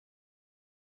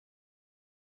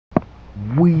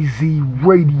Wheezy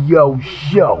Radio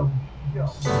Show.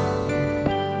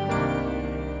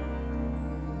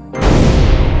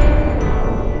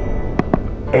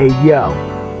 Hey yo,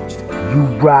 you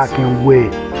rockin'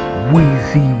 with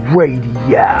Wheezy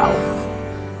Radio.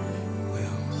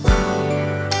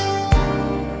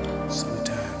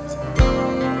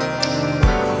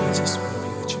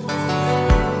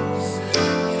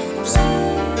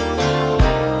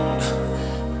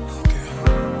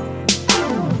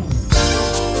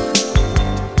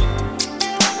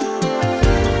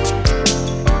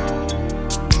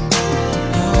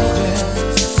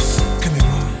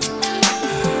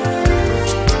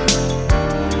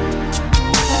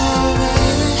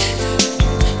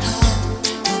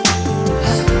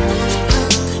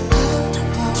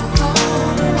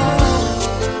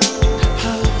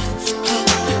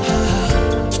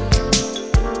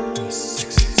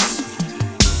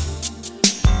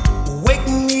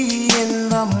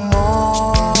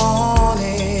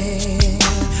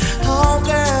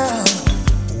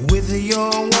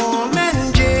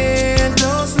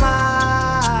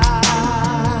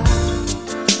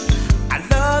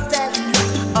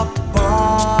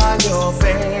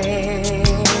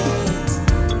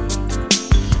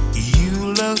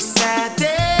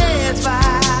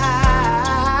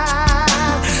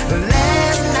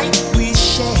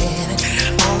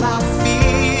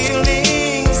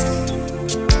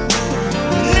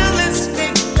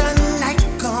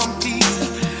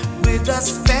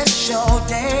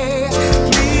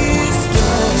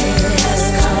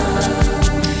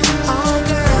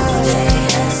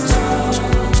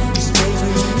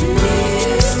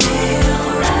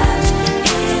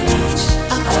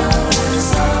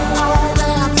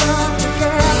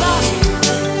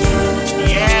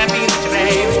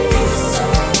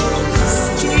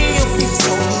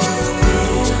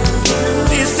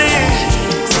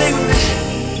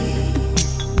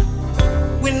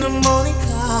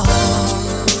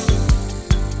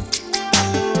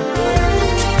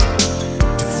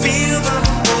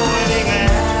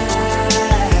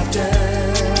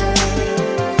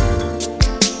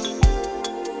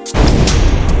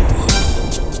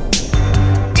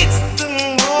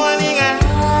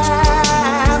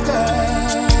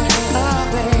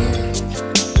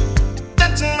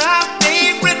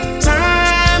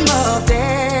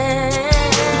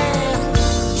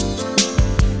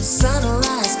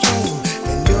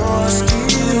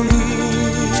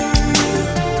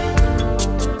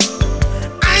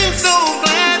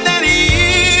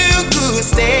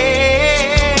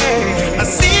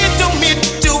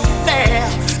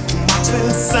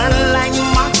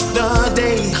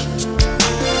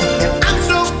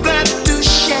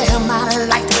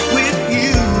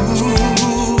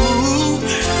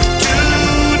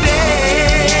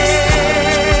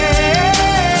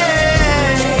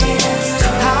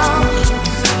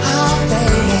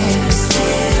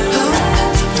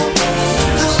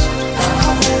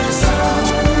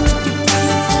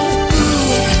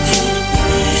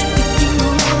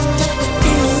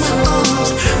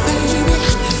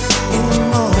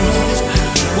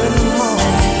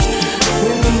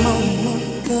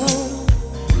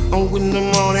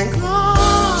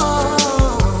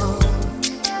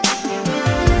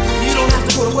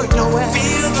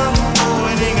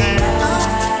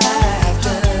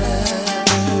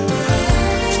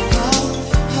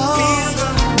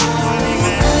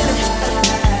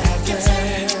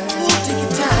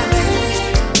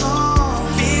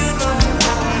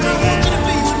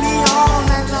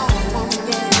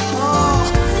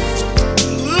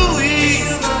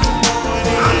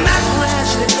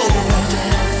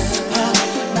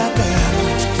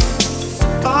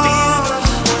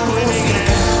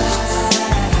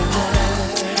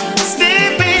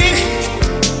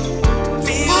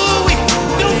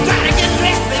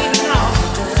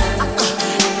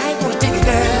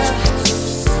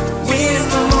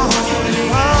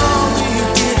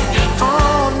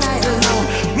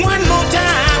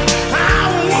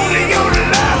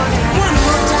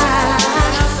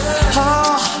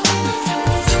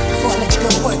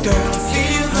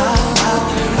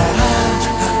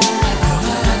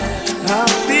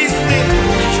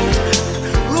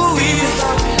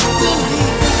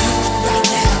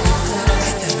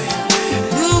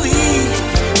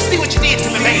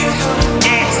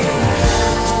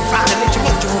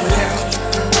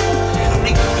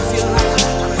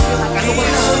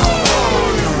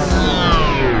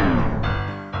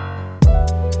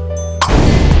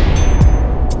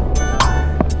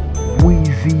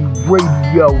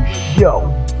 Radio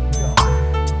Show.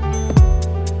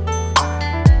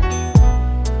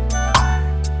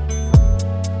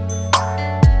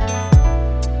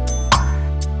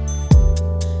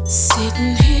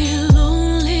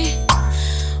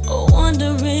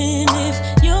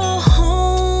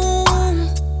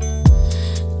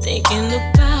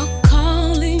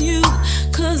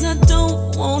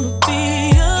 wanna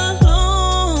be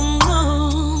alone, no.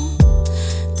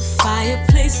 The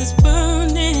fireplace is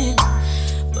burning,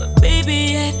 but baby,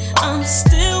 yet I'm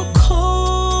still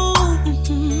cold.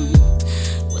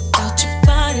 Without your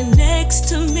body next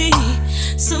to me,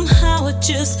 somehow I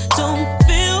just don't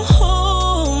feel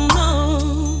whole, no.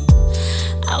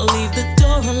 I'll leave the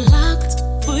door unlocked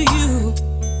for you.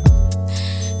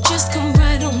 Just come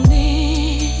right on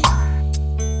in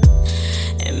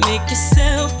and make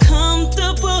yourself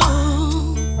comfortable.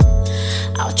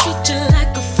 I'll treat you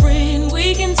like a friend.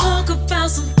 We can talk about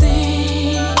some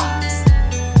things,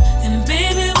 and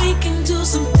baby, we can do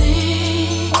some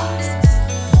things.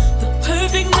 The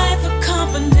perfect night for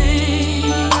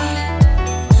company.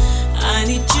 I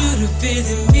need you to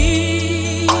visit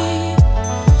me.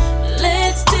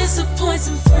 Let's disappoint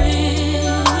some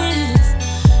friends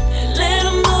and let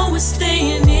them know we're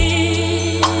staying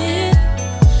in,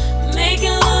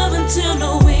 making love until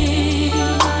no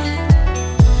end.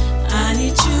 I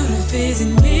need you to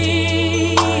visit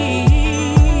me.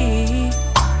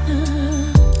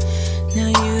 Now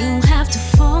you don't have to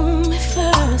phone me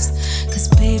first, 'cause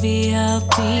baby, I'll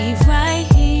be right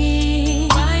here.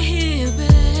 Right here,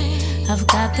 babe. I've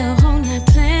got the whole night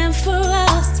planned for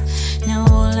us. Now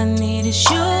all I need is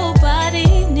your body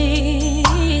near.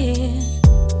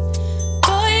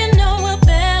 Boy, you know we're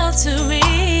about to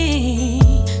ring.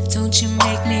 Don't you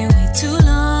make me wait too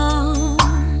long.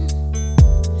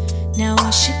 Now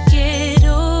we should get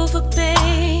over,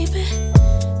 baby.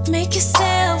 Make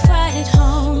yourself right at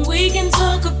home. We can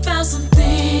talk about some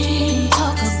things.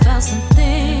 Talk about some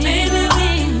things. Baby, we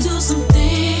can do some things.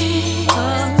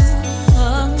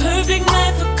 Perfect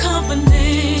night for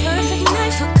company. Perfect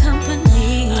night for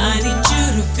company. I need you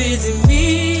to visit me.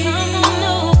 Come on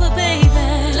over, baby.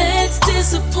 Let's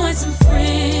disappoint some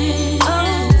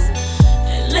friends.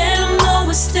 And let them know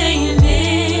we're staying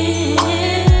in,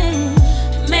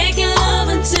 making love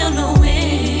until no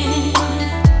end.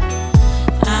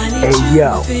 I need Hey you yo,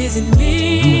 to visit me.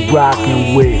 you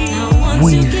rockin' with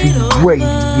Weezy Radio.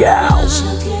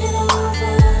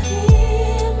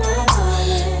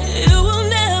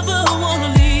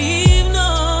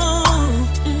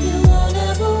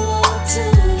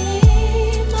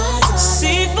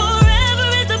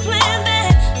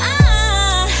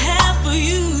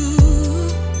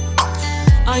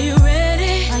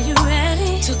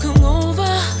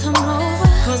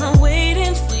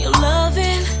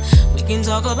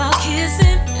 Talk about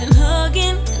kissing and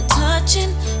hugging and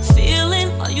touching, feeling.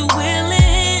 Are you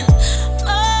willing?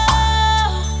 Oh,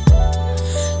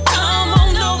 come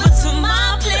on over to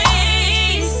my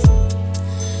place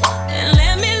and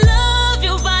let me love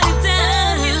your body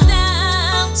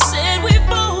down. Said we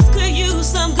both could use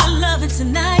some good loving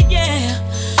tonight, yeah.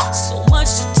 So much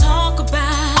to talk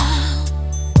about.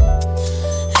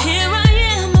 Here I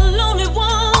am, a lonely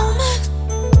woman,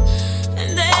 and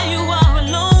there you are, a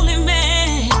lonely man.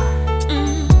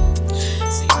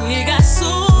 We got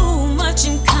so much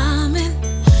in common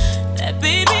that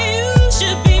baby, you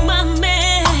should be my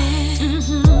man.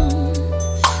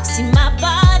 See, my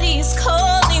body is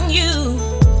calling you,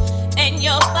 and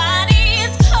your body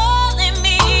is calling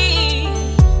me.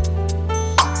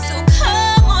 So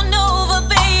come on over,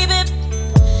 baby,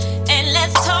 and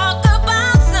let's talk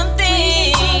about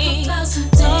something.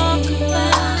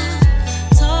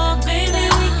 Talk, baby,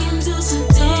 we can do some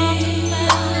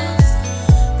things.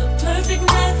 The perfect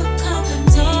night for company.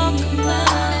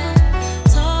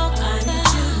 Talk, I need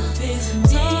you to visit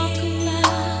me.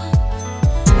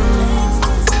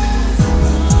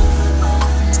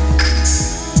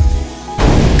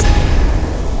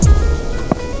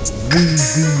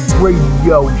 Weezy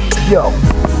Radio Show.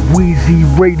 Weezy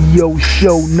Radio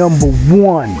Show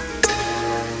 #1.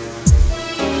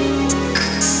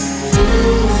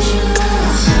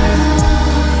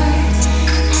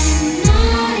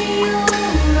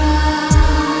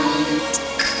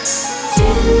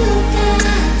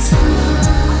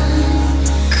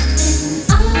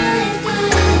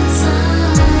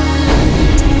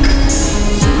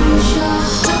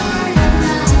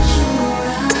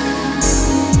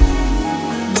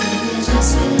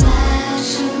 Just relax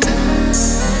your mind.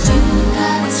 You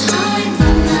got time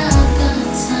for now.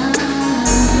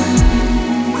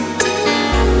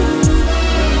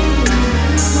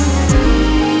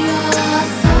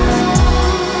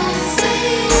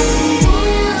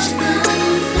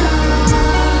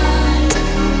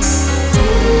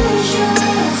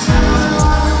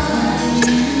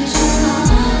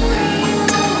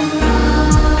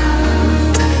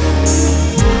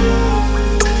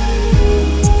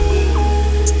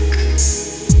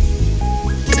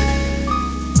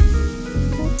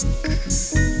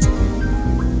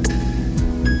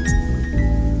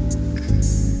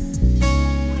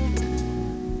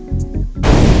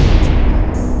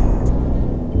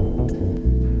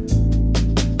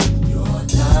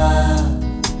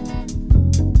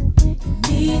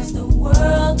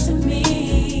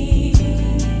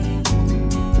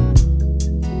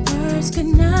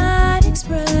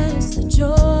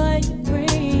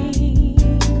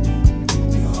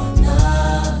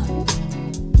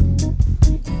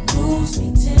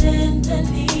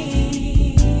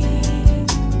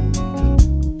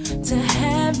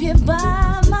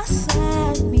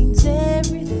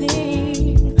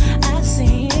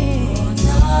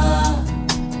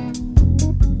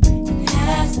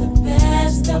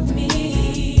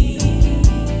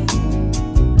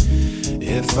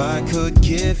 If I could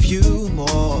give you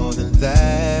more than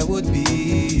that would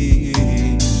be,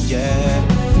 yeah.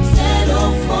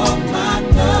 Settle for my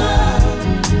love.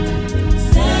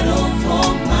 Settle for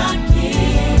my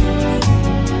kiss.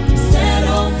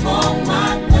 Settle for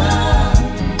my love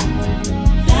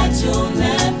that you'll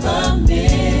never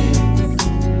miss.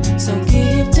 So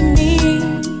give to me,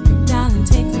 darling,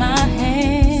 take my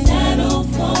hand. Settle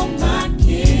for my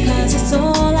kiss, 'cause it's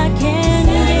all I can.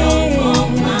 Settle for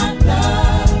my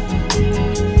love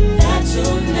that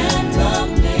you'll never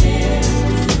miss.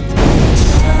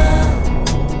 Love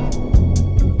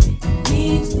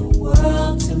means the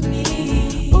world to me.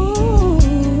 Ooh,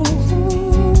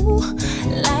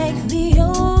 like the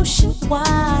ocean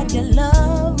wide, your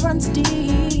love runs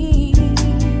deep.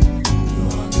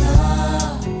 Your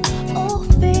love, oh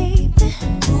baby,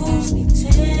 moves me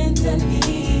tenderly.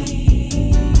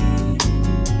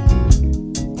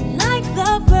 Like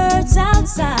the birds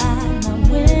outside my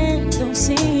window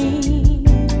sing.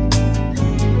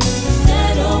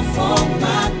 Settle for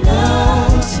my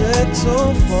love.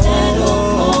 Settle for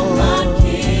my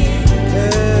kiss.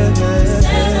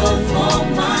 Settle for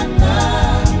my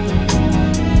love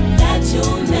that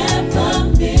you'll never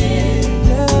miss.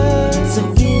 So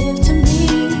give to me,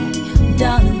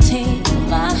 darling, take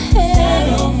my hand.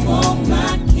 Settle for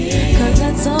my kiss, 'cause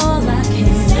that's all I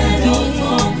can. Settle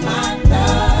for my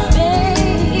love,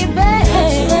 baby, that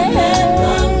you'll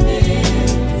never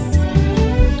miss.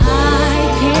 I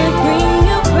can't bring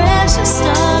your precious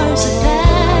stars to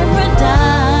paradise,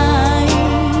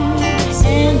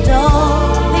 and all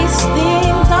these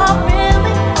things are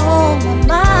really on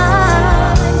my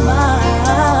mind.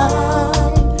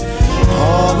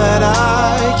 all that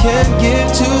I can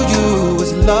give to you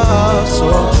is love so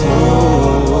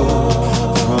true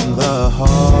from the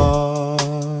heart.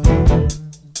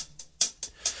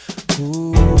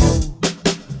 Ooh.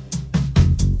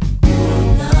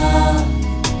 Love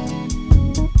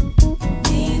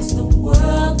means the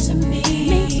world to me.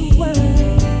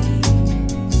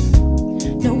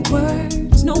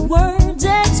 No words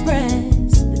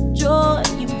express the joy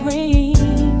you bring.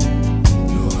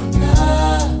 Your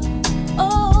love,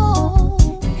 oh,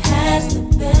 has the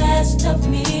best of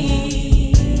me.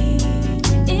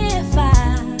 If I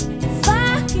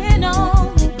can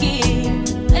only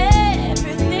give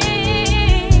everything,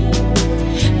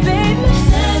 baby,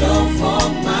 settle for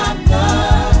my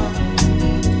love.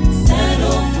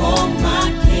 Settle for my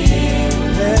kiss.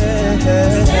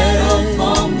 Settle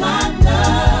for my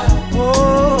love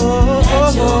that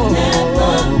you'll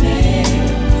never miss.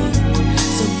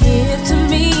 So give to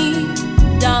me,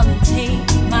 darling, take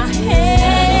my hand.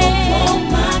 Settle for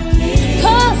my kiss,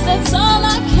 'cause that's all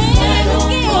I can. Settle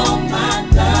for my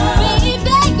love, baby,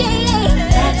 yeah,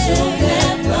 that you'll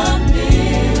never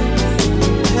miss.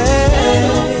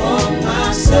 Settle for my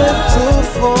Settle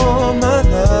for my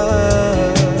love.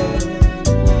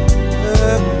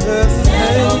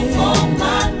 Settle for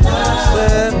my love.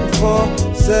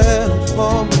 Settle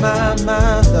for my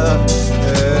love.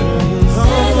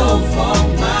 Settle for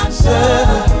my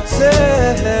love.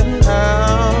 Settle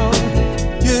now.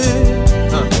 Yeah.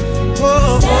 Settle for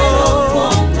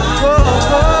my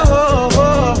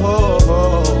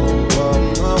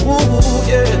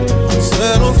Yeah.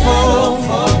 Settle for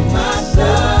my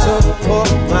love. Settle for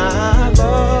my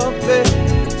love, baby.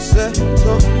 Settle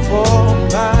for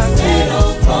my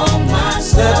Settle for my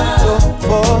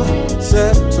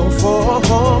Settle for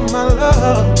my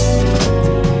love.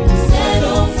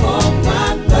 Settle for my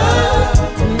love.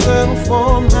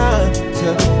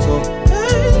 Settle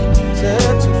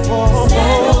for my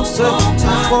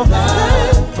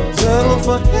settle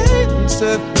for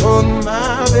settle for my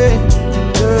baby.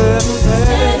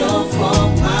 Settle for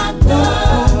my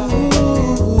love.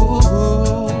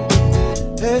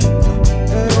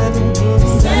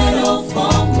 Settle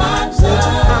for my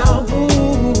love.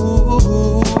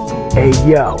 Hey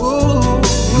yo,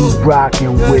 you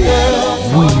rockin' with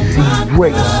Weezy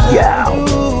Radio.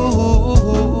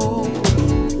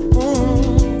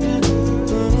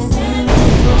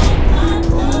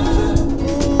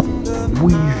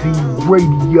 Weezy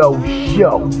Radio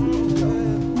Show.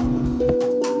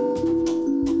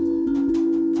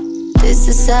 This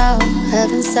is how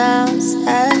heaven sounds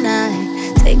at night.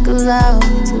 Take a vow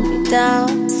to be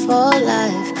down for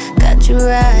life. Got you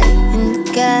right in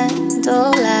the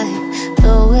candlelight.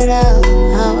 Blow it out,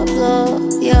 how I blow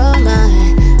your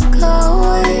mind. Go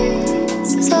away,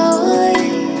 slowly,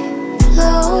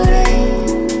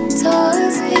 floating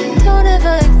towards me. Don't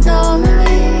ever ignore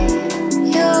me.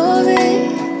 You'll be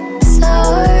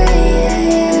sorry.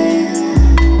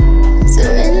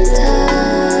 Surrender.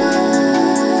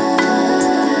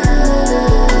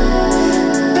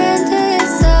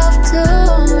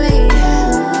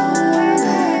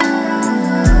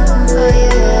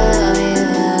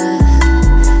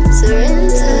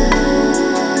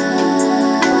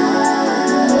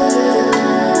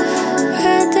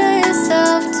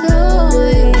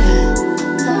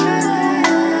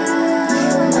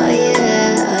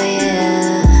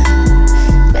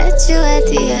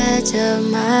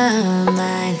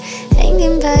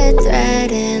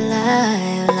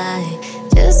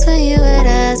 is when you would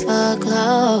ask for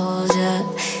closure.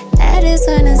 That is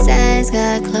when the signs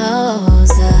got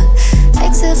closer.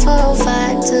 Exit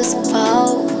 405 to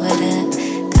Sepulveda.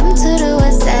 Come to the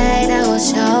west side, I will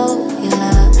show you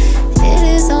love. It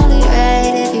is only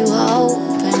right if you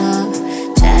open up.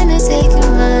 Trying to take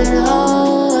your mind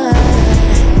over.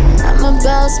 I'm a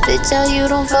boss, bitch, how you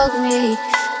don't fuck with me.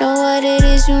 Know what it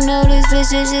is, you know this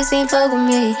bitch just ain't fuck with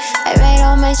me. I write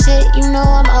all my shit, you know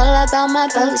I'm all about my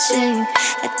publishing.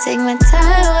 I take my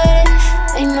time with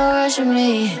it, ain't no rush with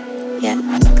me. Yeah,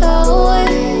 go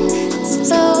away,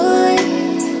 slowly,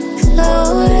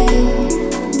 floating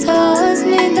towards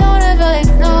me, don't ever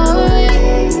ignore me.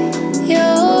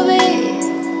 You'll be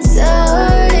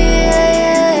sorry,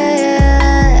 yeah.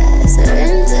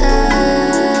 Surrender.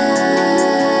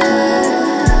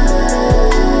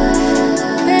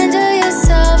 Render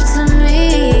yourself to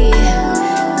me.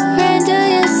 Render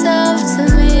yourself to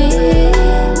me.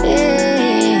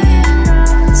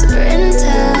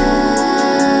 Surrender.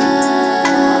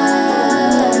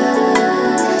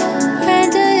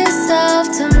 Render yourself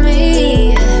to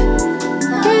me.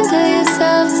 Render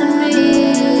yourself to me.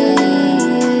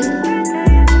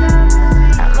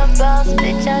 I'm a boss,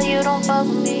 bitch, how you don't fuck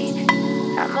with me.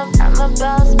 I'm a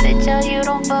boss, bitch, how you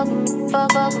don't fuck with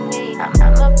me.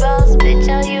 I'm a boss, bitch,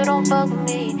 how you don't fuck with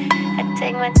me. I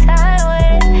take my time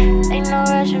with it, ain't no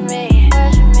rush with me.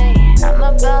 I'm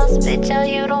a boss, bitch, how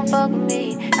you don't fuck with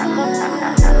me. I'm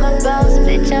a boss,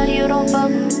 bitch, how you don't fuck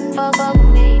with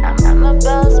me. I'm a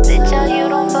boss, bitch, how you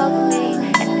don't fuck with me.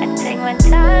 I take my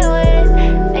time with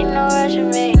it, ain't no rush with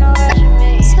me.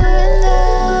 Surrender.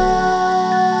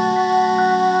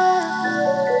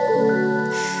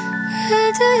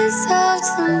 Render yourself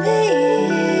to me.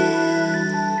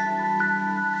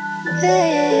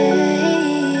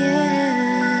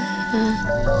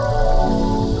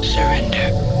 Surrender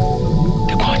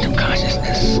to quantum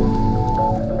consciousness,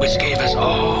 which gave us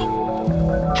all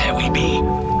that we be.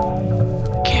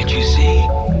 Can't you see?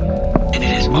 And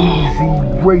it is all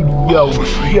Weezy Radio for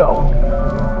free. Show.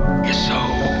 Your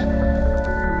soul,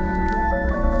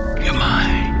 your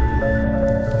mind,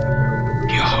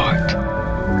 your heart,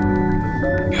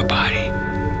 your body,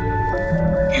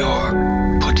 your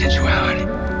potentiality,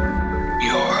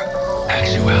 your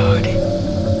actuality,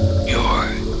 your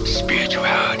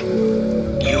spirituality,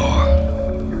 your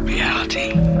reality.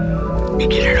 We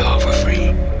get it all for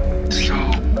free. So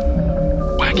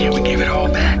why can't we give it all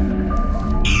back?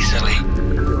 Easily.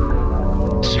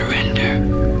 Surrender.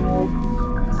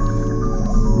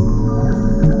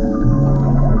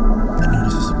 I know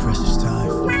this is a precious time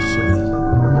for you, shorty.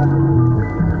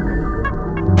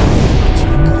 But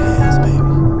you're in good hands,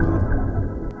 baby.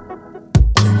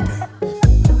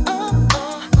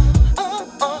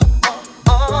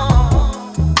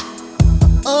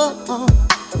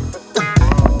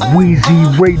 Weezy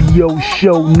Radio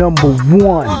Show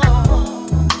 #1.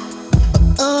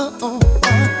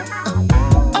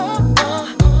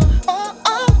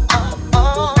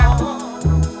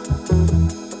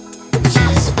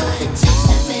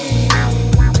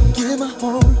 Give my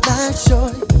whole life,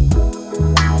 shorty.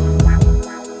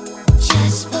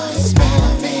 Just for the smell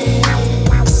of it.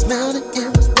 I smelled it, it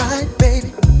was right, baby.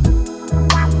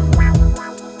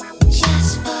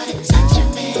 Just for the touch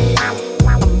of it.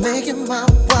 I'm making my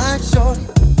wife, shorty.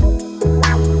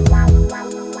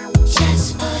 Just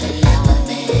for the love of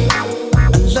it. I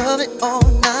love it all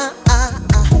night.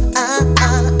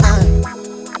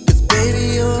 'Cause baby,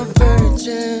 you're a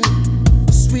virgin,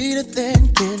 sweeter than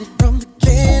candy from the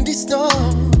candy store.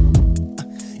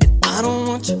 And I don't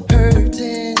want you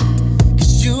hurting,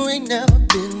 'cause you ain't never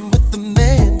been with a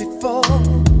man before.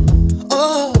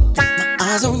 Oh, got my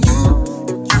eyes on you,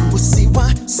 and you will see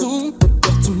why soon. I'm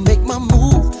about to make my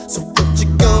move. So what you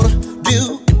gonna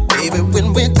do? And baby,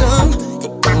 when we're done,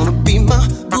 you're gonna be my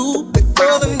boo.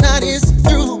 Before the night is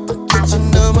through, I'll get your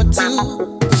number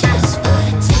 2. Just for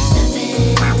the taste of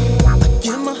it. I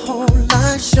give my whole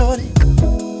life, shorty.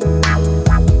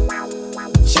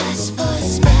 Just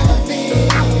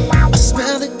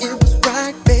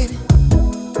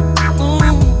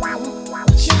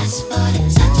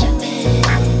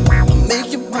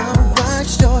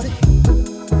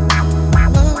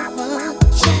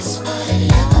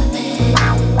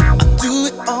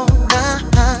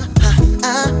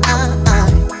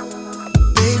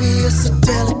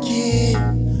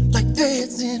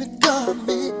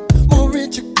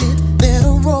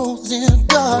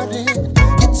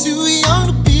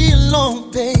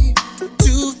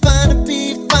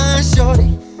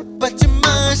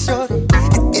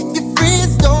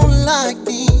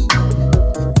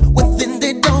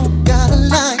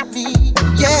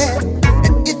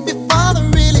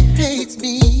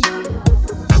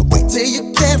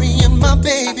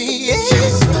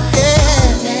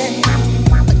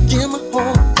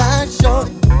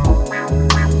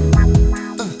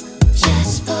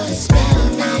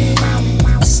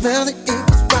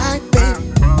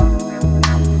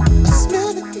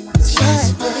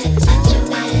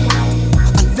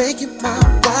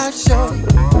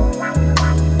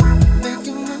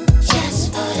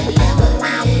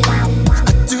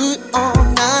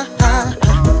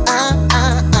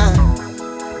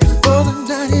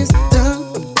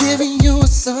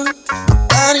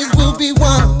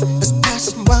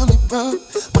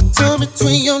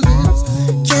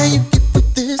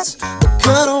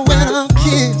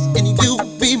and you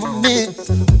will be my miss.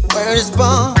 Word is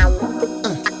born,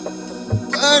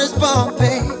 word is born,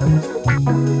 babe.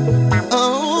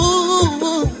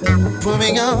 Oh, put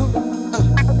me on,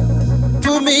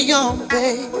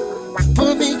 babe.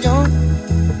 Put me on,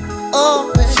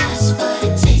 oh, babe. Just for the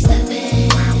taste of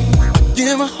it. I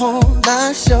give my whole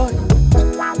life, shorty.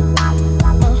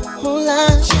 Whole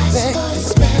life, Just babe. for the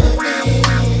smell of it.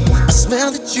 I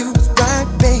smell that you was right,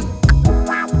 babe.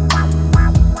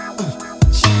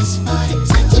 Just for the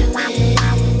touch of it.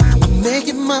 I'm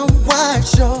making my wife,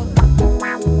 shorty.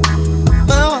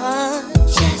 My wife.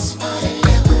 Just for the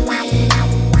love of it.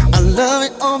 I love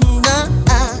it all night.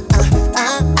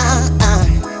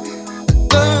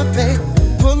 Girl, babe,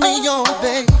 put me on,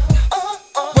 babe.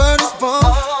 Word is born.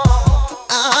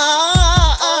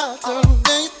 Turn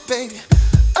me, baby.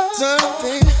 Turn me,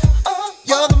 baby.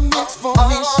 You're the mix for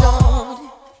me, shorty.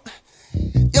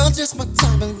 You're just my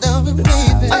type of loving,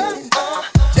 baby.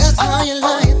 Just how you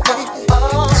like it, baby.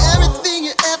 Everything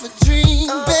you ever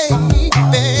dreamed, baby,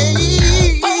 baby.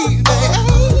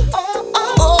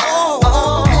 Oh,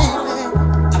 baby.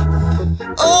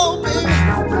 Oh, baby.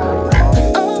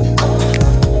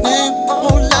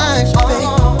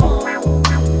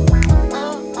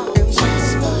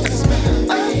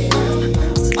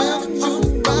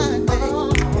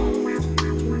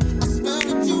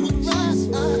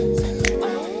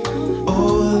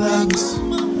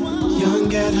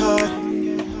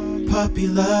 Puppy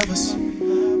lovers,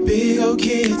 big old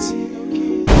kids,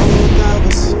 old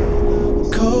lovers,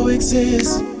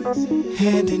 coexist,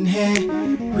 hand in hand,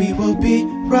 we will be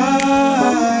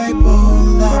right. Bold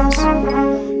lovers,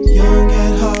 young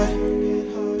at heart,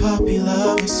 puppy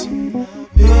lovers,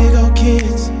 big old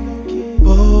kids,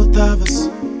 both of us,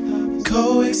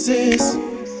 coexist,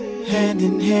 hand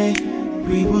in hand,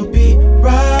 we will be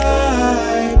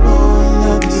right. Bold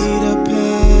lovers, Peter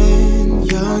Pan,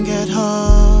 young at heart.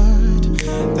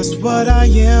 That's what I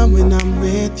am when I'm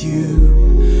with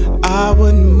you. I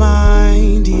wouldn't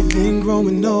mind even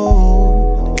growing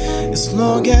old, as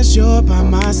long as you're by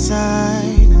my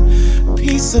side.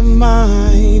 Peace of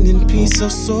mind and peace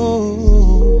of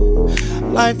soul.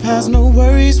 Life has no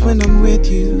worries when I'm with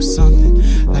you. Something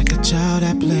like a child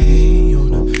at play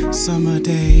on a summer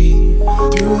day.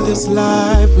 Through this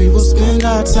life we will spend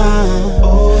our time,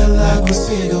 oh, like we're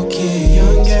big old kids,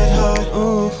 young at heart,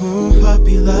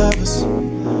 puppy lovers,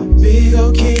 big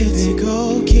old kids,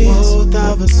 both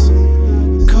of us,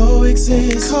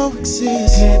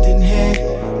 coexist, hand in hand,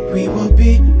 we will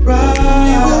be right.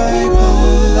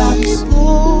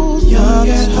 Young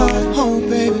at heart, home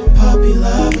baby, puppy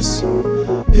lovers,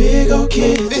 big old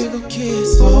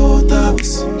kids, both of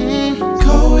us,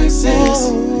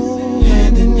 coexist,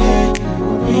 hand in hand,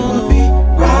 we will be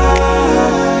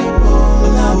right.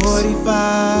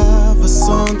 45, a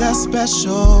song that's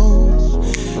special.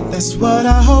 That's what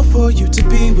I hope for you to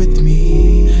be with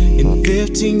me. In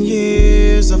 15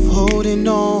 years of holding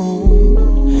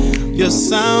on, your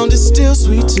sound is still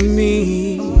sweet to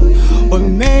me. Or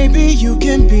maybe you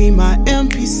can be my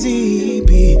MPC,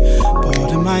 be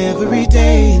part of my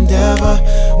everyday endeavor.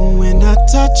 When I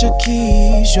touch your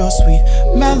keys, your sweet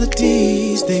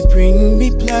melodies, they bring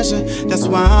me pleasure. That's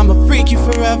why I'ma freak you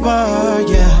forever,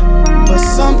 yeah. But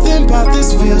something about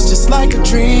this feels just like a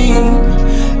dream,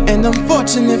 an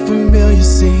unfortunate familiar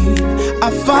scene.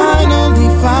 I finally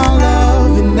found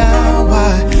love, and now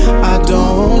I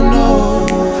don't know.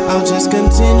 I'll just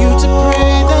continue to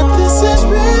pray that this is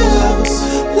real.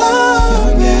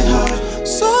 Love, young at heart,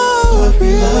 so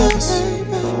real.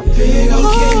 Big old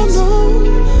kids,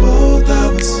 both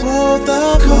of us,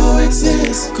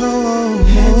 coexist,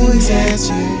 hand in hand,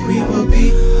 we will be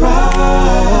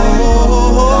right.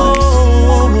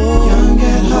 Young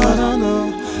at heart,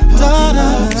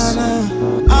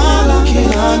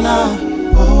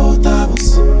 both of us,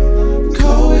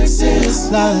 coexist,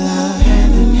 la la,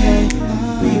 hand in hand,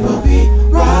 we will be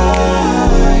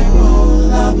right. Oh,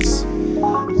 lovers,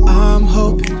 I'm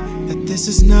hoping that this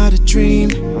is not a dream,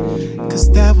 'cause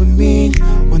that would mean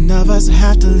one of us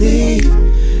have to leave,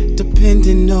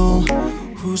 depending on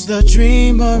who's the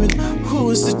dreamer and who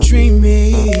is the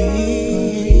dreaming.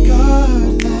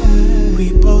 God,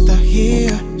 we both are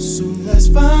here, so let's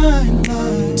find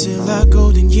love till our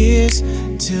golden years,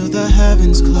 till the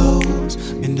heavens close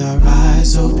and our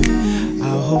eyes open. I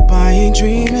hope I ain't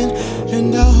dreaming,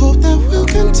 and I hope that we'll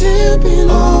continue being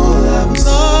all lovers,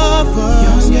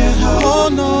 young at heart. Oh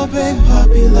no, baby,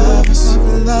 puppy lovers,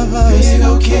 big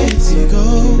old kids,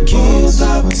 both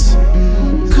of us,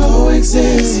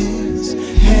 coexist,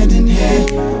 hand in hand,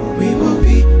 we will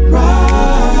be right.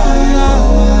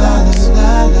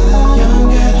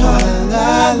 Young at heart,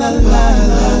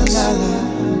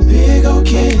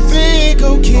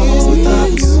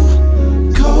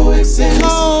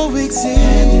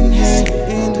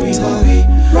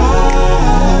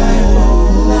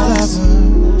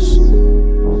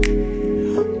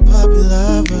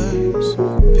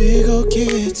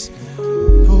 kids.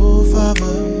 Both of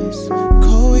us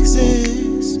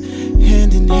coexist,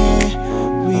 hand in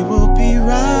hand. We will be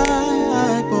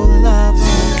right, both alive.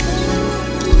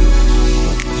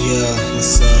 Yeah,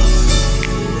 what's up?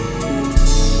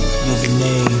 Know the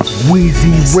name.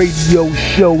 Weezy Radio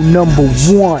Show number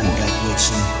 1. Back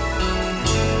with you.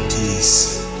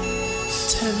 Peace.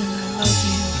 Tell him I love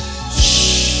you.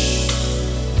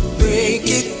 Break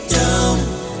it down.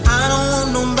 I don't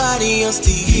want nobody else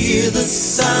to hear the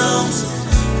sounds.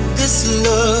 This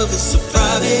love is a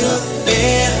private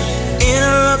affair.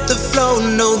 Interrupt the flow,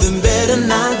 no, then better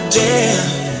not dare.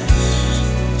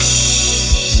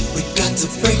 Shh, we got to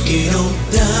break it on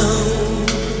down.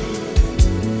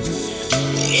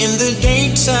 In the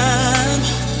daytime,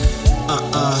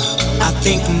 I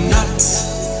think not.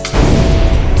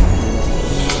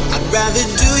 I'd rather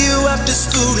do you after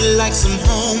school like some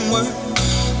homework.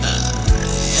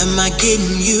 Am I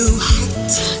getting you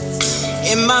hot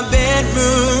in my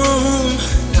bedroom?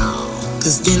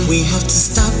 Cause then we have to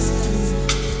stop.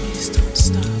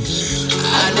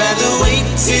 I'd rather wait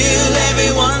till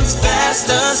everyone's fast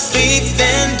asleep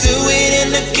than do it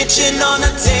in the kitchen on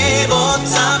a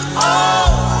tabletop.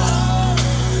 Oh,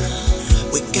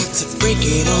 we got to break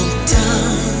it on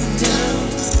down.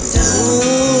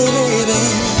 Ooh, baby,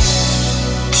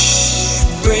 shh,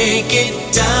 break it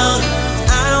down.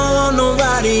 I don't want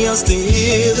nobody else to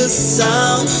hear the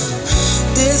sound.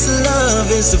 This love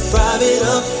is a private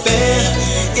affair.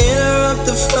 Interrupt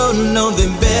the flow, no, they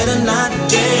better not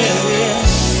dare.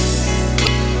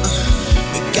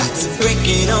 We got to break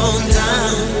it on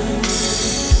down.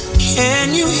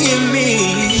 Can you hear me?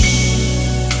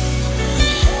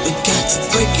 We got to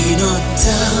break it on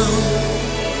down.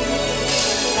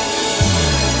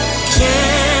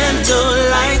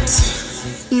 Candlelight,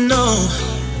 no,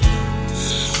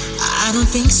 I don't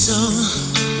think so.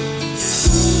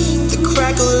 The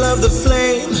crackle of the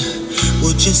flame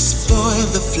will just spoil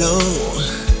the flow.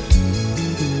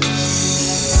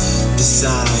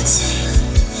 Besides,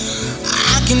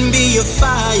 I can be your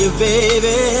fire,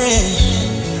 baby.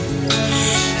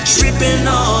 Dripping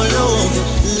all over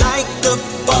like the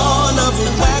ball of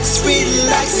wax.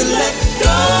 Relax and let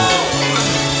go.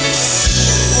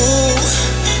 Ooh,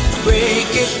 break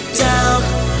it down.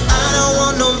 I don't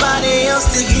want nobody else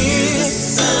to hear the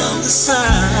sound. The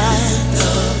sign.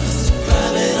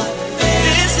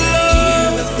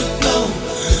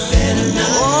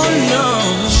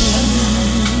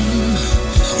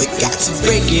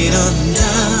 Break it on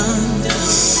down.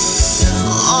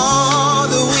 All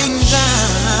the wings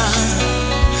down.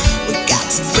 We got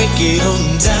to break it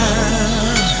on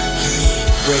down.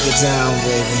 Break it down,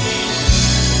 baby.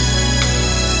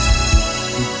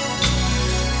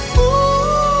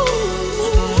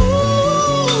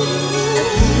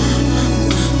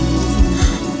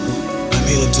 I'm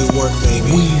here to do work,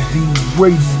 baby. Weezy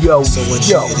Radio So what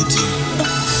Show. you here to do?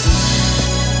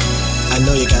 I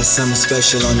know you got something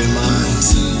special on your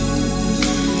mind.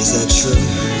 Is that true?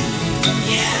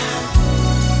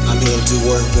 Yeah. I'm here to do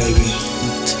work, baby.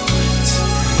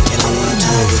 And I want to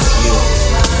do it with you.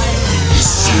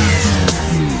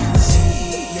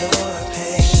 See your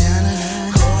pain,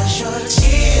 cause your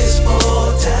tears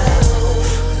fall down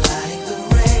like the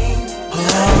rain.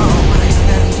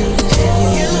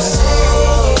 You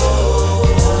say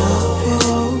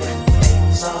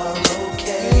things are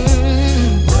okay,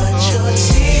 but your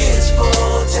tears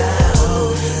fall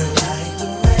down like the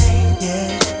rain.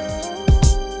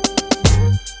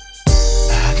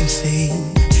 I can see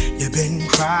you've been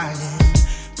crying,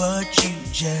 but you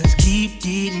just keep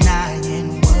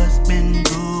denying what's been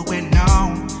going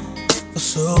on for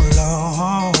so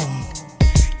long.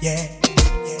 Yeah.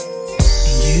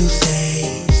 You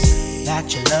say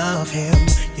that you love him,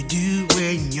 you're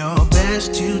doing your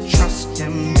best to trust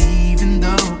him, even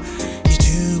though he's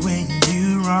doing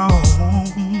you wrong.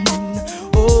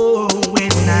 Oh,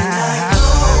 when I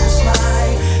close my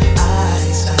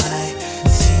eyes, I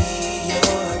see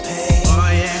your pain.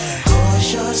 oh yeah.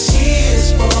 Cause your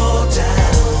tears fall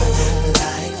down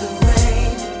like the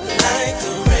rain, like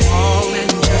the rain. Falling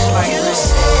just like You rain.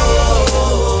 say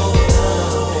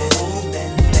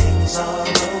then things are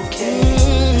okay,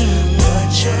 but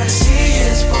your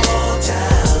tears fall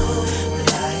down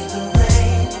like the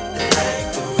rain,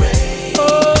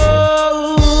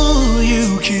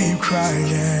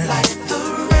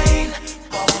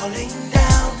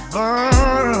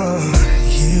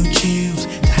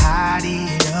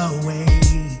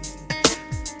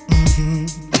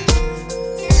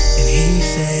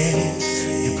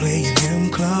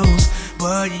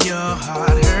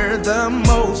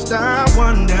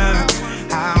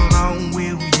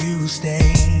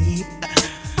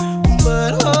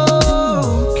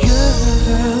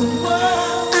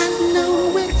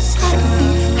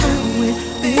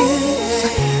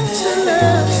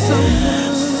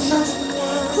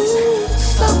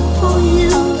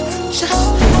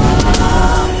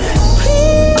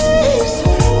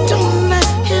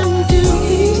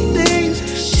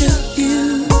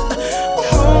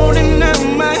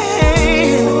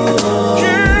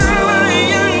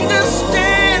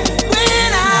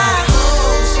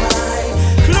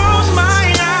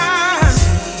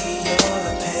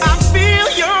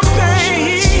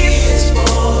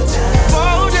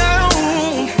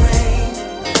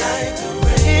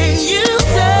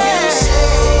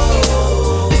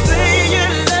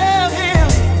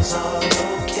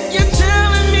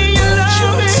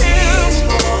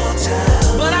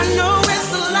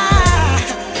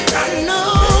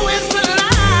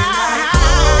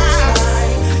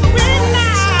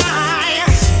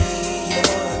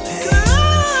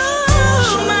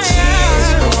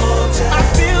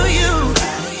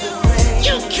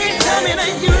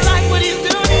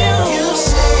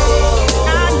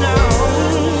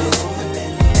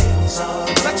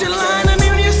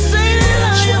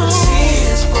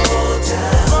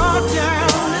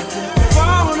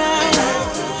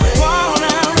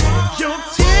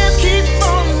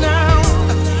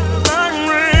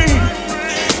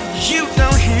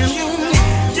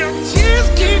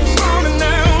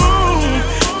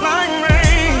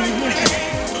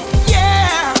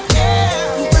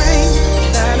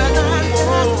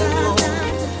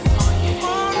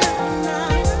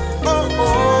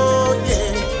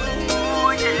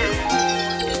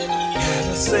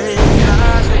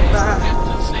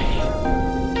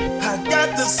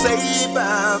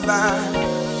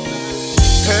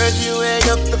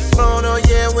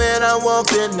 I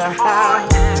walked in the house.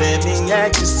 Let me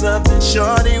ask you something,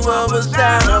 shorty, what was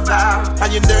that about? Are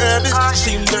you nervous? You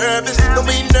seem nervous. Don't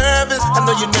be nervous, I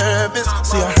know you're nervous.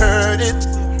 See, I heard it.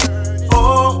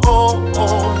 Oh, oh,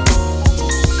 oh.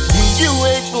 You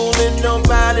ain't fooling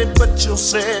nobody but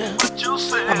yourself.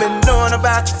 I've been knowing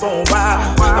about you for a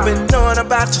while. I've been knowing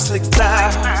about your slick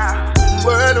style.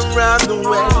 Word around the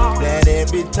way that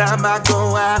every time I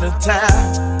go out of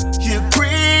town, you're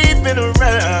creeping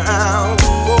around.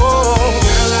 Oh,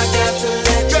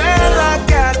 girl, I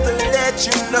got to let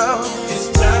you know. It's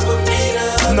time for me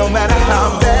to. No matter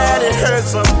how bad it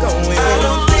hurts, I'm going. I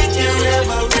don't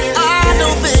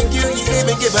think you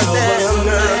even give a damn,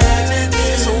 girl.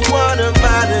 So what am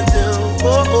I to do?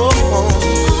 Oh, oh, oh.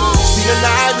 See,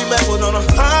 tonight we met on a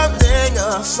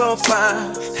humdinger, so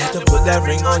fine. Had to put that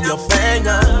ring on your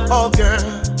finger, oh girl.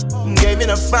 Gave me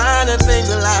the finer things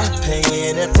in life.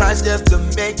 Paying that price just to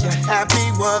make you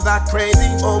happy. Was I crazy?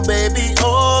 Oh baby,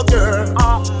 oh girl.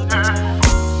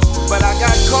 But I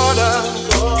got caught up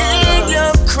in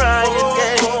your crying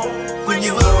game. When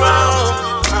you were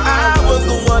wrong, I was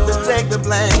the one to take the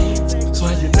blame. So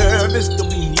are you nervous? Don't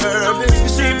be nervous. You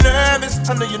seem nervous,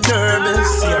 I know you're nervous.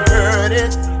 See, I heard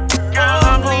it. Girl,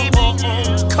 I'm leaving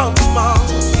you. Come on.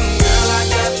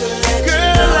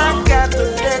 Girl, I got to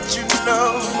let you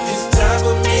know. It's time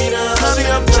for me to. See,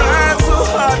 I'm trying so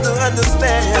hard to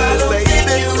understand this,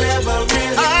 baby.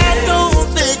 I don't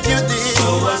think you did.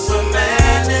 So what's a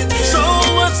man to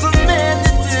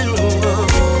do?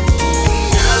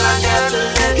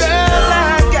 Girl, I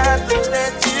got to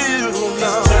let you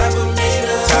know.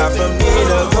 Time for me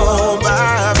to go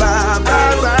bye, bye,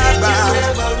 bye, bye, bye.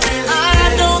 I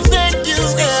don't think you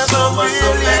ever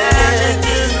really had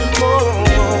to. Oh,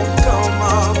 come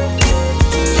on.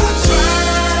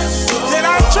 Did I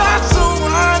try so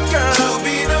hard, girl? To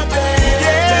be the best.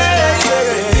 Yeah,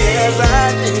 yes I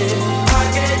did. I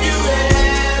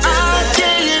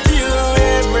gave you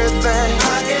everything.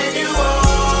 I gave you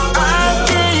all. I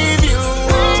gave you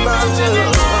all my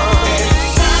love.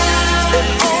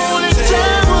 Only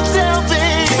time will tell,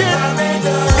 baby, if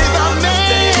I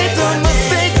made the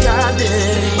mistake I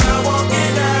did.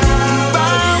 By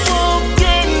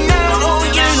walking out on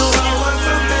you.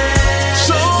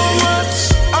 So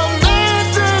what's a man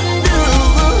to do?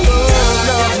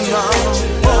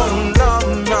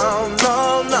 No.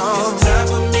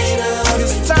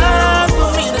 It's time for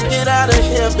me to get out of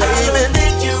here, baby.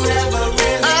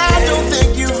 I don't think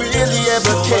you really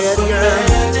ever cared, girl.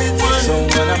 So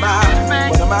what am I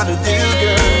to do,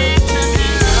 girl?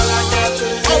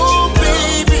 Oh,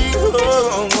 baby,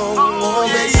 oh,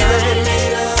 baby.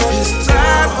 It's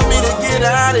time for me to get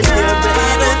out of here,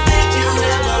 baby.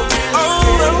 Oh.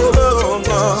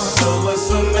 So what's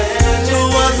a man to do?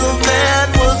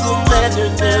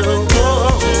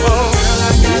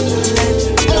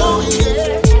 Oh,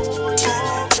 yeah.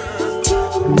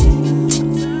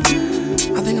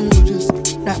 I think I'm gonna just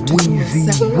rap to you for a Weezy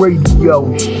second. Radio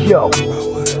Show.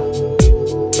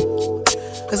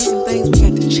 Cause there's some things we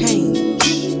had to change.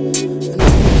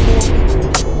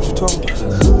 What you talking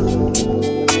about?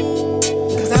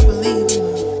 Cause I believe,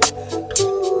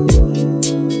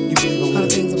 a lot of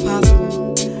things are possible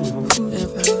if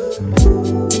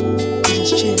you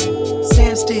just chill,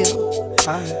 stand still.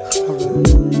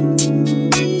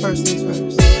 First things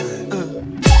first.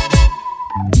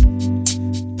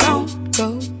 Don't go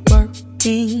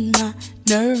working my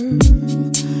nerve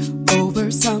over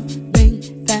something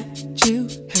that you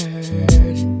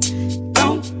heard.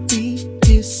 Don't be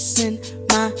dissing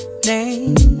my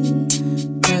name,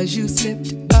 cause you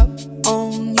slipped up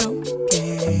on your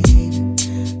game.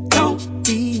 Don't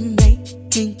be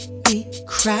making me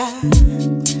cry.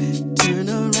 Turn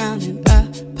around and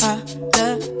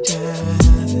apologize.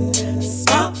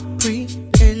 Stop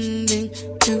pretending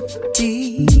to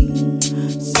be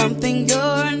something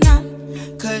you're not,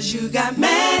 cause you got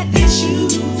mad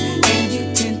issues and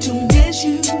you tend to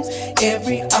misuse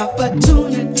every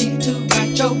opportunity to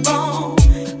right your wrong.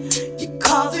 You're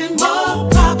causing more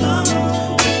problems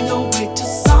with no way to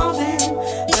solve them.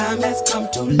 Time has come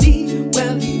to leave,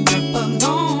 well, leave up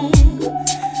alone.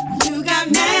 You got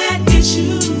mad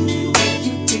issues and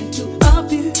you tend to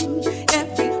abuse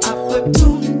every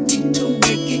opportunity to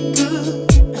make it good.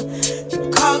 You're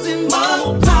causing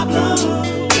more problems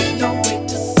with no way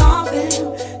to solve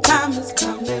them. Time is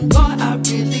coming, boy, I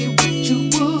really wish you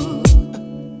would.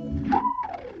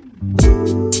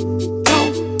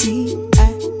 Don't be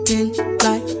acting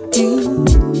like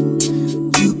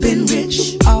you've been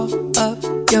rich all of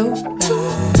your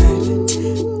life.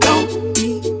 Don't be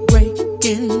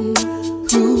breaking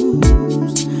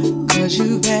rules, cause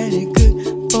you've had it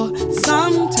good for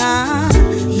some time.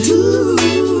 You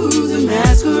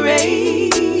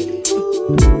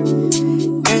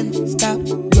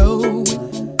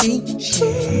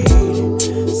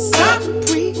Stop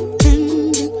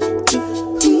pretending to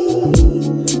be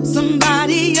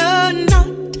somebody you're not,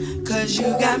 'cause you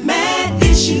got mad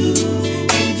issues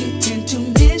and you tend to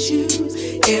misuse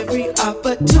every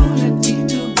opportunity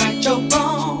to right your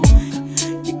wrong.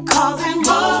 You're causing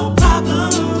more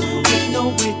problems with no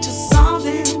way to solve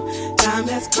them. Time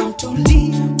has come to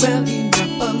leave well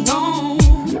enough alone.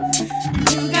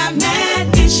 You got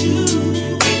mad issues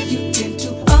and you tend to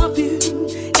abuse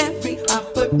every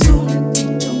opportunity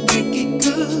to make it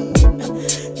good.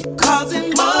 You're causing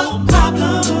more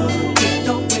problems with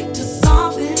no way to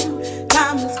solve them.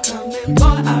 Time is coming,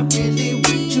 boy, I really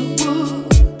wish you would.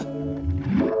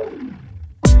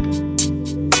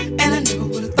 And I never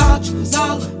would've thought you was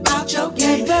all about your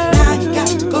game. Now you got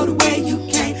to go the way you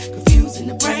came, confusing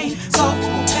the brain, soft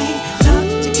full of pain,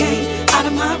 nothing to gain, out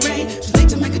of my range. Too late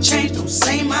to make a change, don't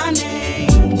say my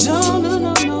name. No, no,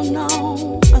 no, no, no.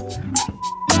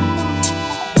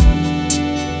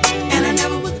 And I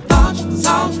never would've thought you was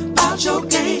all about your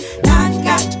game. Now you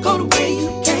got to go the way you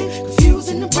came,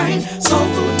 confusing the brain, so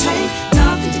full of pain,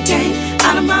 nothing to gain,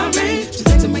 out of my range. Too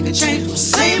late to make a change, don't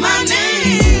say my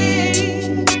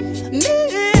name. Never.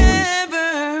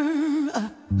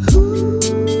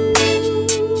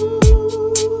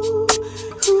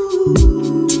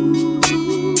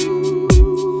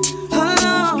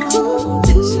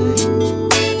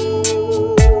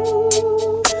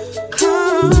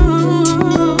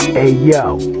 Hey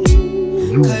yo,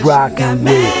 you rockin'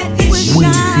 with Weezy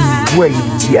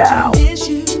Radio.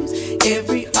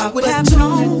 Every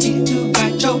opportunity to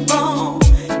right your wrong.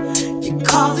 You're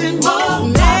causing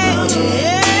more problems.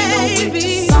 No way to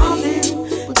solve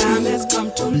them. Time has come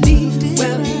to leave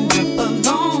well enough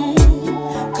alone.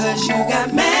 'Cause you got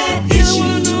mad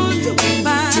issues.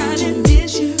 Finding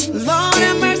issues. Lord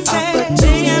have mercy.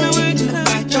 Opportunity to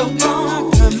right your wrong.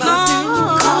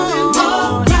 Causing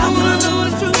more problems.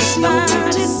 No way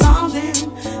to solve them.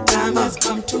 Time has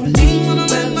come to leave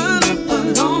well enough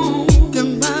alone.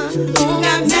 You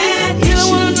got mad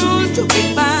issues.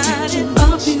 Finding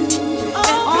abuse.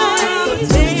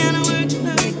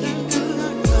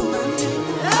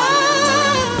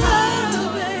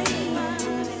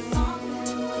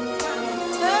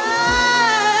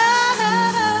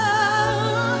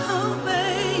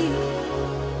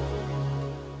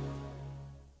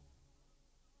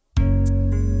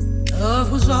 Love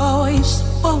was always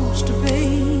supposed to be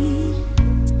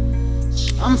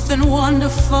something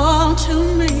wonderful to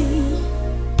me.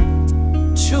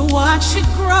 To watch it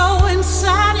grow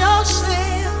inside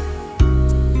yourself,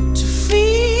 to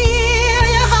feel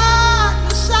your heart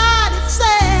beside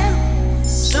itself.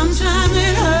 Sometimes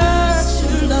it hurts to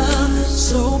love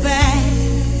so bad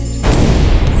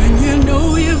when you know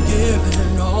you've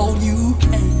given all you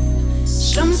can.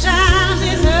 Sometimes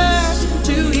it hurts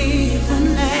to even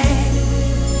ask.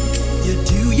 You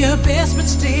do your best, but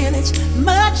still it's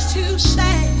much too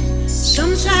sad.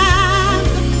 Sometimes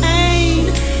the pain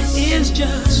is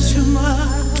just too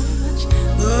much,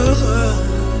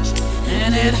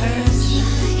 and it hurts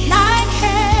like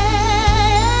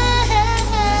hell.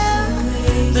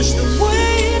 That's the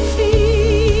way it feels.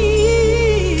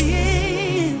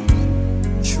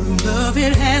 True love,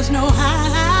 it has no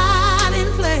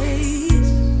hiding place.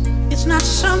 It's not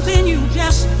something you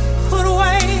just put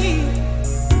away.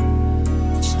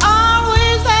 It's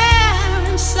always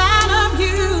there inside of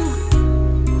you.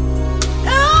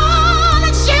 Oh,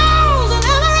 it shows in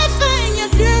everything you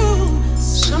do.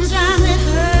 Sometimes it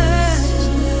hurts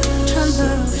to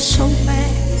love.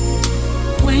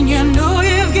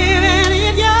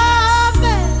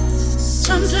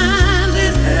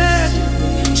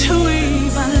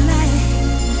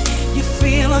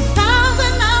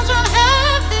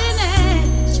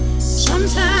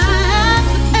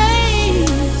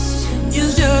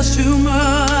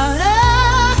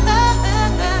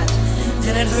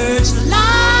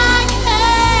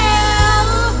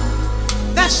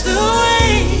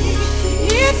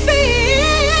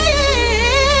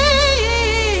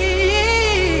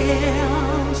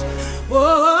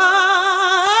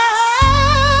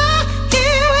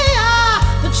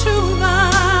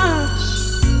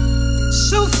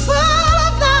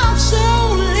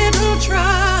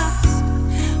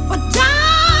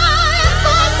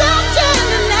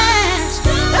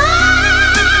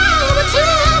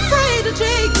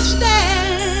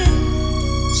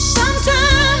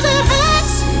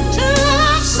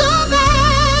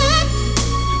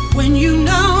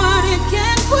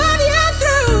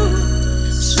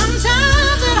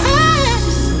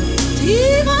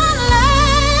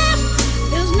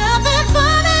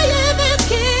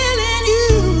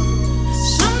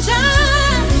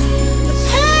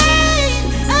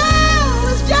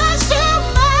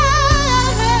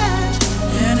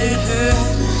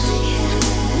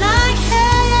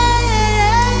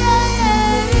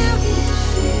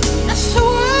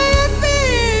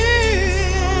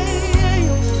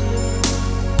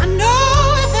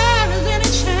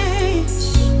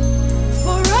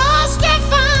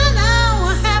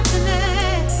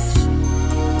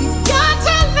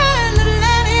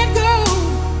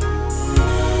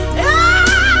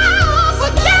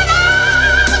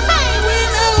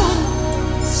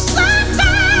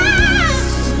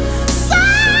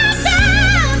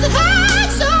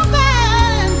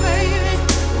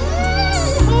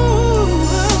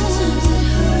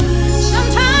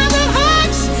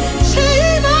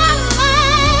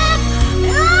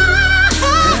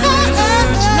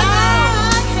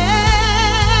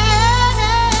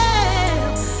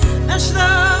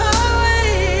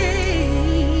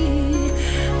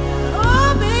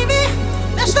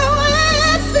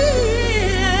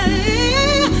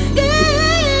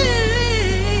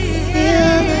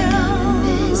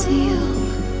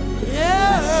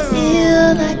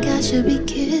 should be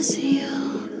kissing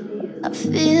you. I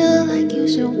feel like you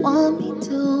should want me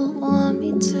to, want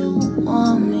me to,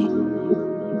 want me.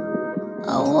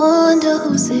 I wonder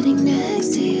who's sitting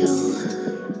next to you,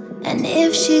 and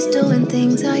if she's doing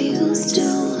things I used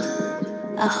to.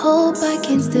 I hope I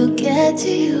can still get to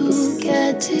you,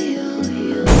 get to you,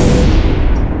 you.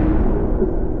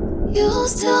 You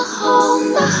still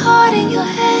hold my heart in your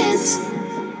hands.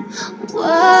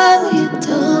 What will you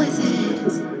do with it?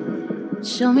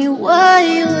 Show me what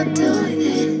you will do with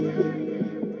it.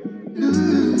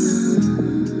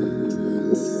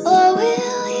 Or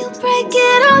will you break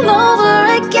it all over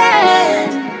again?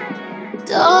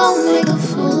 Don't make a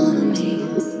fool of me.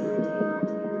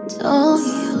 Don't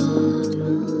you,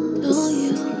 don't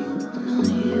you, don't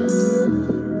you.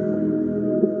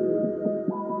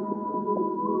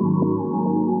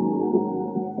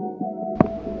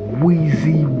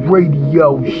 Weezy Radio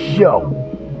Show.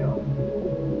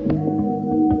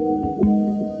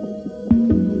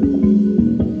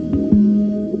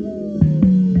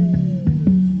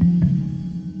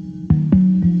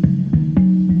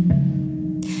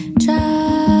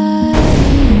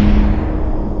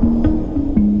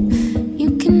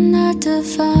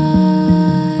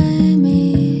 Define me.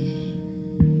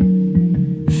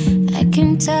 I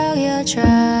can tell you're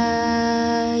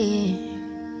trying,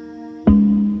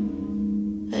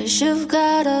 but you've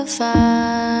gotta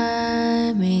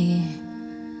find me.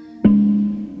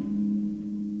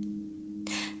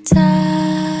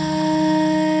 Time,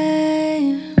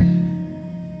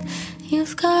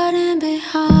 you've gotten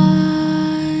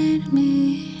behind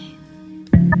me,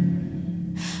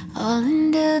 all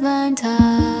in divine time.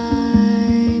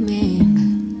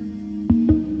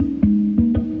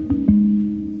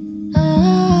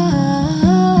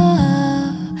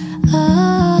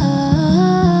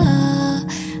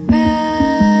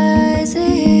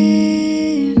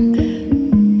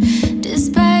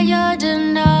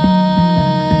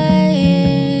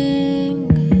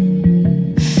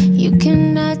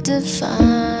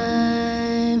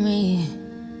 Define me.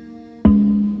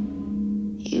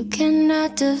 You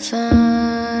cannot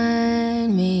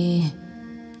define me.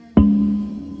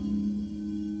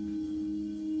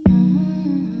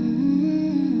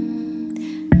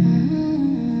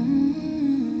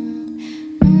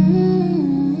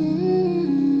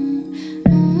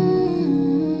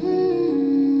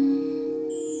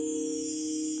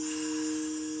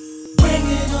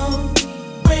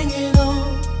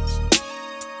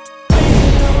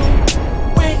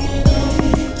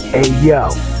 Hey yo,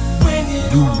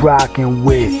 you rockin'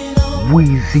 with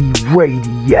Weezy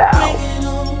Radio.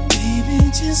 Baby,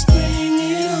 just bring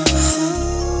it on.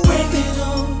 Bring it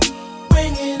on,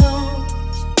 bring it on.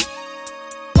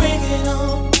 Bring it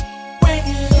on, bring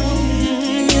it on.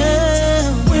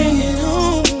 Yeah, bring it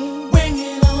on, bring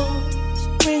it on.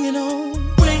 Bring it on,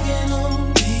 bring it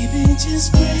on. Baby,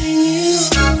 just bring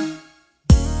it on.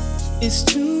 It's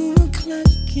 2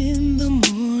 o'clock in the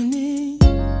morning.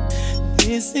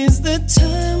 This is the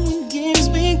time when games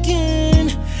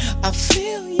begin. I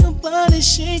feel your body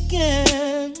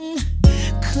shaking,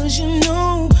 'cause you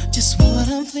know just what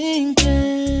I'm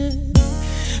thinking.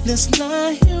 Let's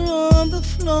lie here on the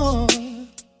floor,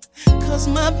 'cause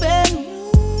my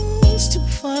bedroom's too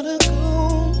far to go.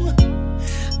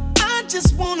 I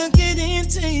just wanna get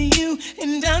into you,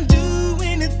 and I'll do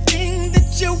anything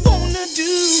that you wanna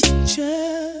do.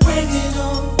 Just bring it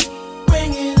on,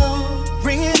 bring it on,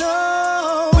 bring it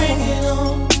on, bring it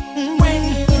on, bring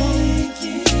it on,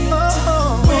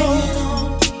 oh, bring it on,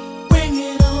 bring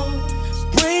it on,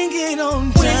 bring it on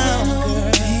down,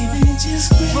 girl. Baby, just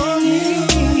bring it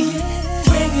on,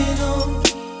 bring it on,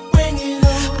 bring it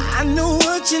on. I know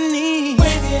what you need.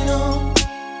 Bring it on,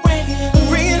 bring it on,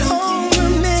 bring it home to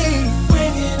me.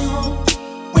 Bring it on,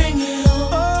 bring it on,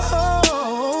 oh,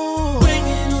 bring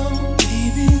it on.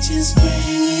 Baby, just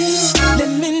bring it on.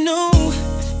 Let me know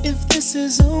if this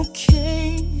is okay,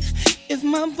 if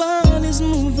my body's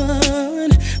moving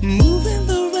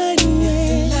the right way. If you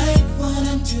like what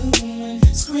I'm doing,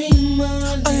 scream a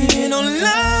little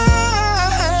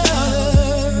louder,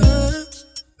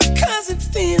 'cause it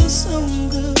feels so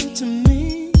good to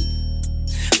me.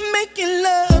 Making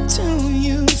love to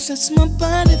you sets my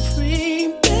body free,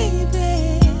 baby.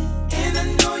 And I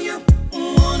know you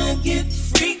wanna get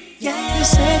free, yeah. Your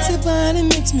sexy body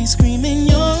makes me scream, and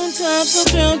you're on top, so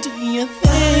girl, do your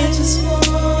thing. I just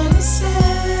wanna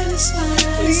satisfy,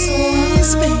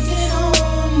 please, baby. Get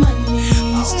on my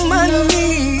knees, on my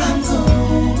knees. I'm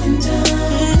going down,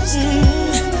 'cause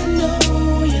girl, I know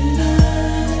you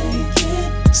like it.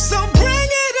 So bring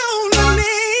it on to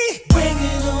me. Bring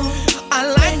it on. I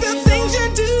like the things you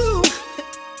do.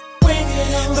 Bring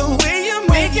it on. The way you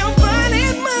make your body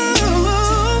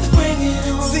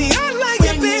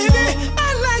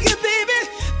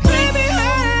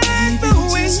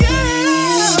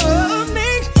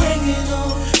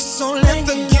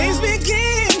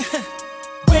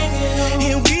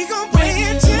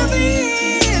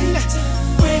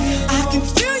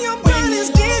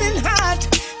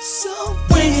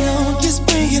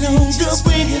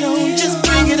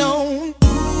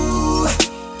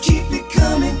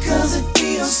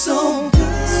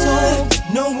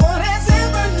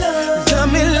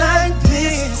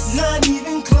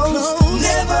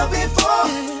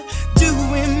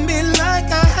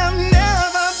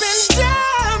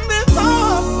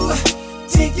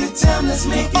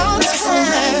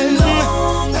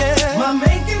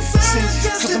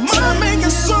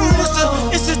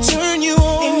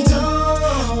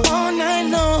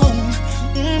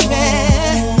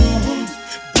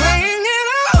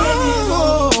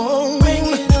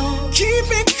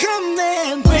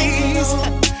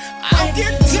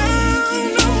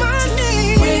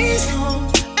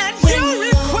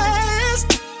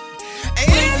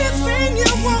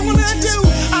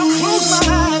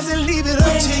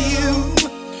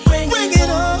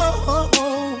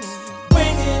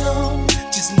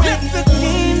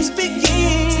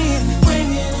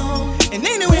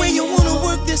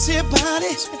your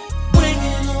body. Bring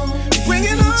it on. Bring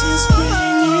it on. Just bring it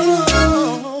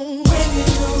on. Bring it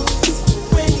on.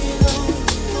 Bring it on.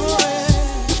 Oh, yeah.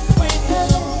 Bring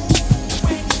it on.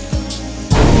 Bring it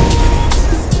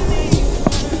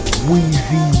on.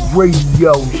 Weezy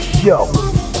Radio Show.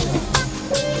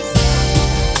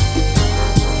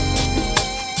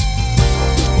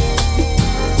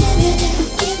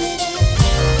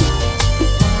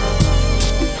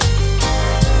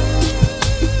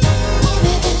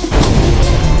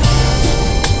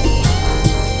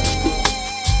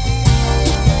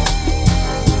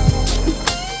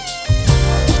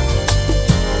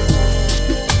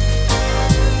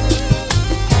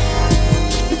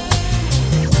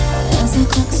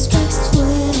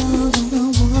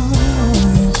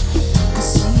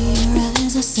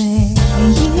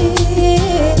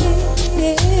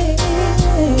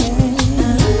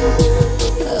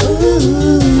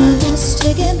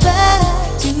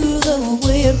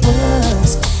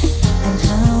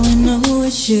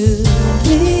 Should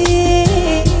be.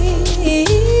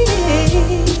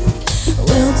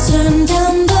 We'll turn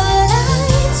down the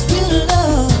lights real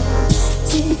low,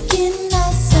 taking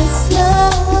nice and slow.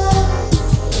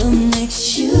 We'll make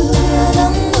sure the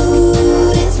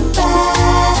mood is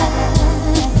right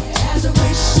as we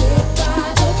sit by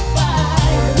the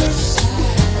fireside,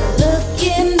 look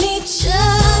in each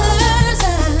other's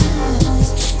eyes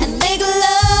and make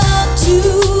love to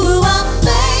our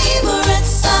favorite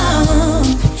song.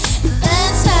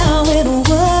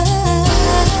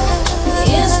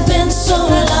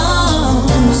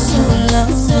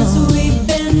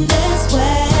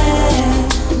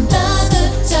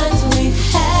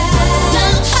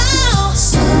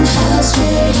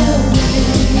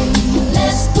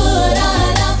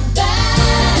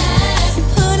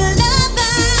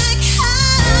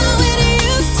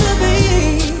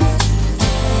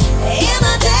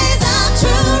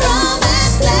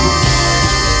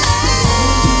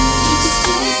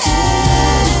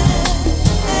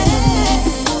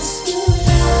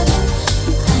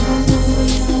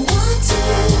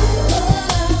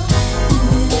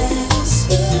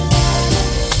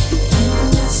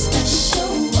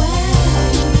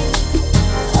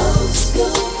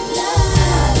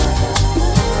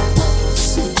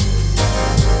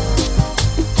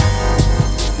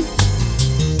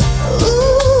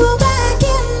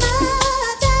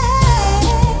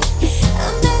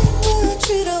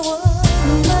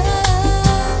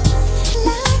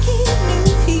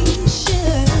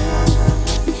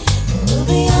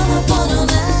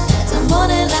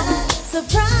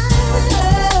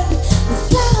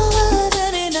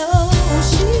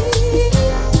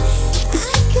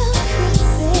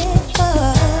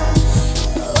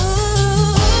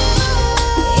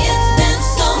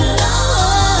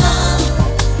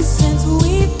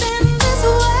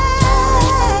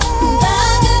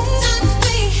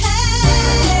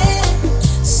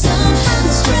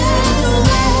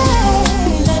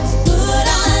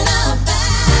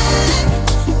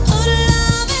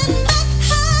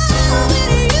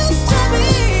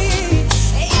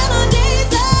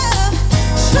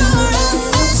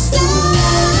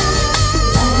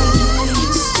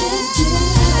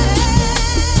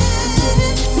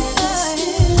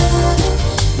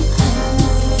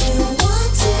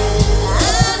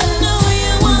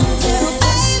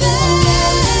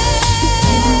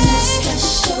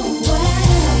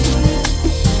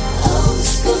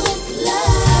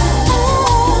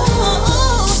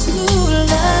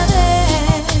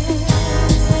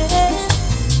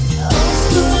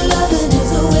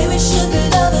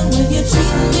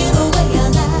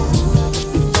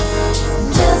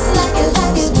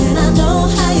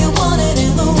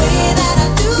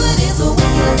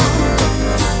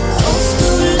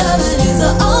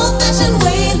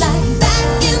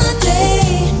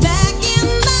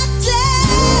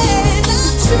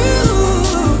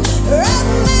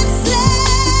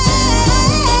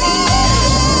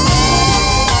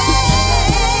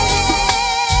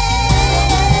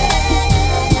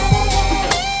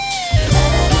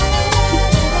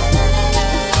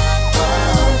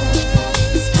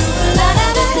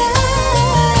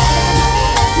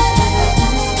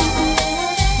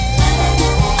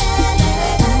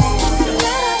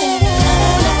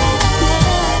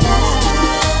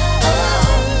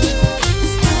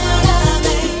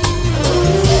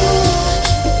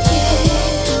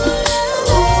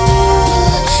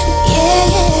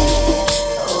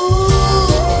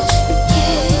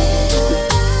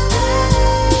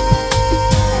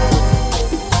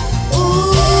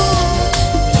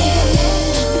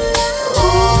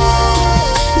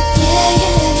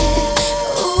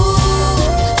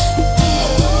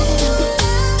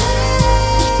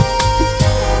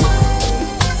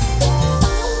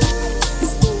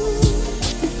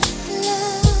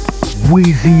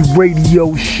 Weezy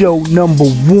Radio Show number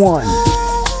 1.